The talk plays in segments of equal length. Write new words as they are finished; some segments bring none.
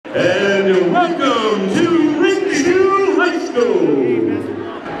And welcome to Rangeview High School.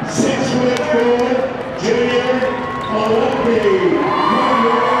 6'4", Julian Carrizales.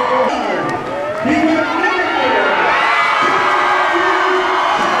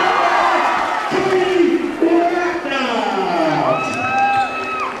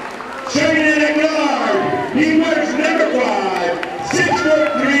 Training at guard, he wears number 5,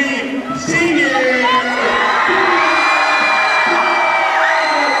 6'3", senior.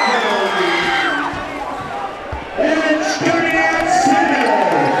 And starting at center,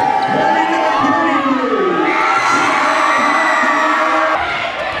 wearing number 23.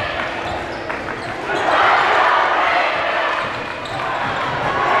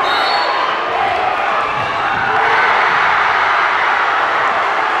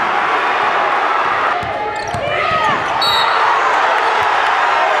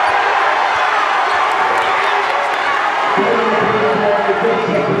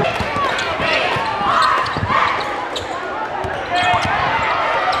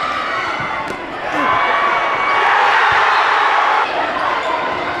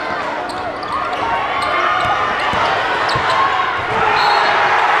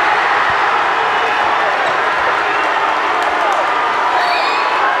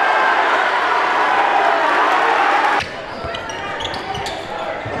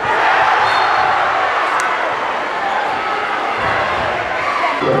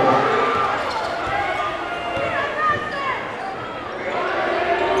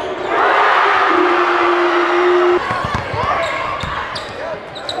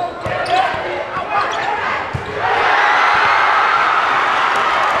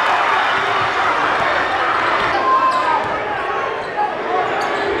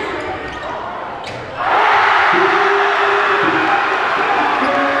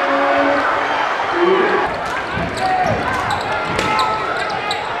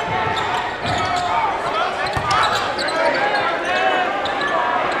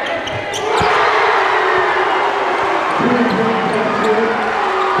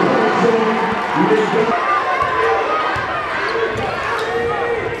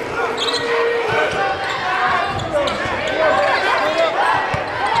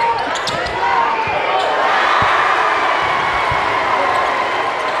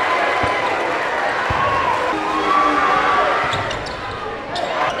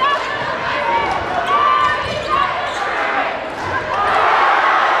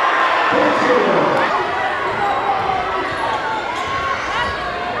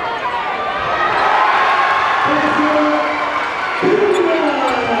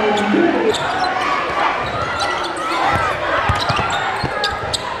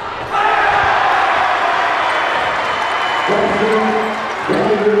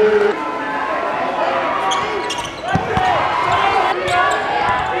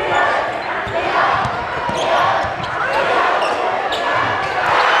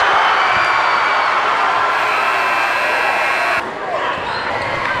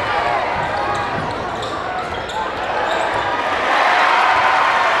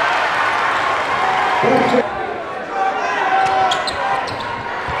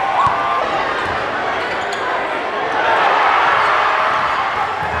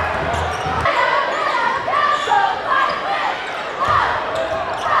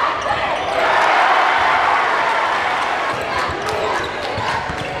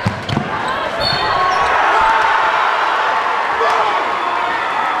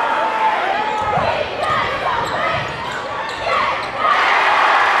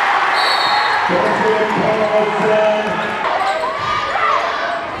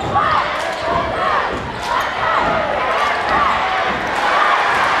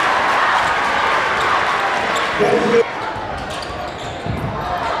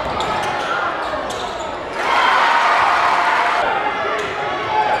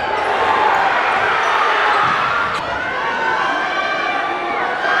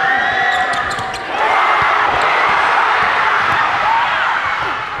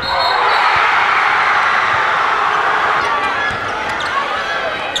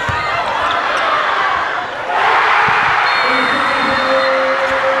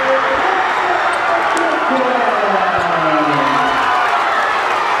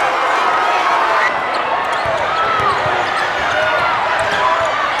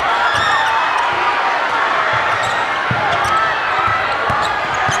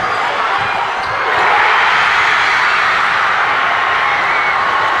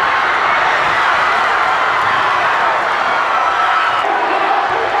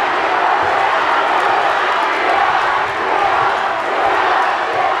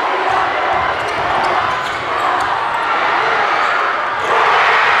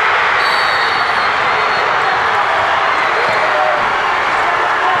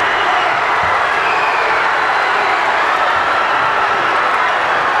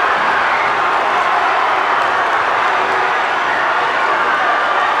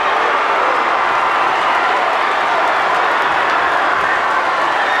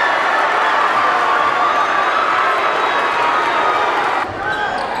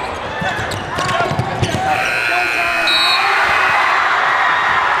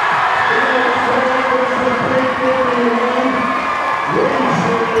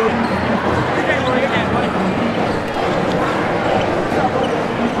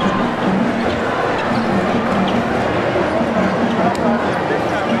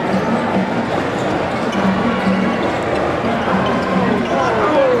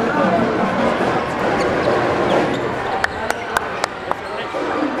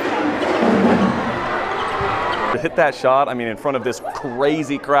 that shot, I mean, in front of this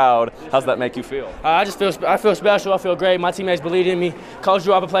crazy crowd, how's that make you feel? I feel special. I feel great. My teammates believed in me. Coach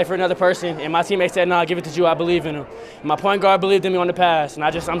drew up a play for another person, and my teammates said, "No, give it to you. I believe in him." And my point guard believed in me on the pass, and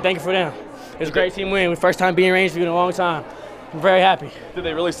I'm thankful for them. It was a great team win. First time being Rangeview in a long time. I'm very happy. Did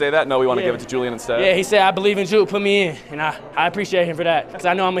they really say that? No, we want to give it to Julian instead? Yeah, he said, "I believe in Jude. Put me in," and I appreciate him for that because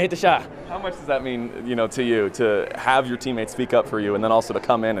I know I'm gonna hit the shot. How much does that mean, to you, to have your teammates speak up for you and then also to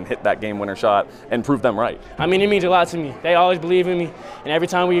come in and hit that game-winner shot and prove them right? I mean, it means a lot to me. They always believe in me, and every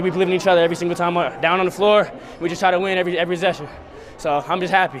time we believe in each other, every single time we're down on the floor, we just try to win every possession. So I'm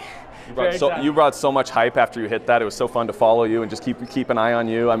just happy. You brought so much hype after you hit that. It was so fun to follow you and just keep an eye on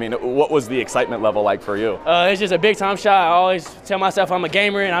you. I mean, what was the excitement level like for you? It's just a big-time shot. I always tell myself I'm a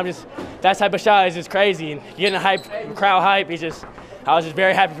gamer, and that type of shot is just crazy. And getting the hype, crowd hype, I was just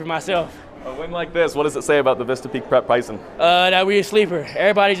very happy for myself. A win like this, what does it say about the Vista Peak Prep Bison? That we're a sleeper.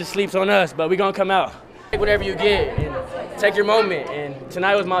 Everybody just sleeps on us, but we're going to come out. Take whatever you get and take your moment. And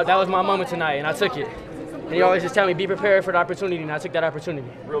tonight that was my moment tonight, and I took it. And he always just tell me, be prepared for the opportunity, and I took that opportunity.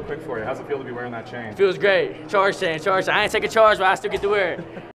 Real quick for you, how's it feel to be wearing that chain? It feels great. Charge chain. I ain't take a charge, but I still get to wear it.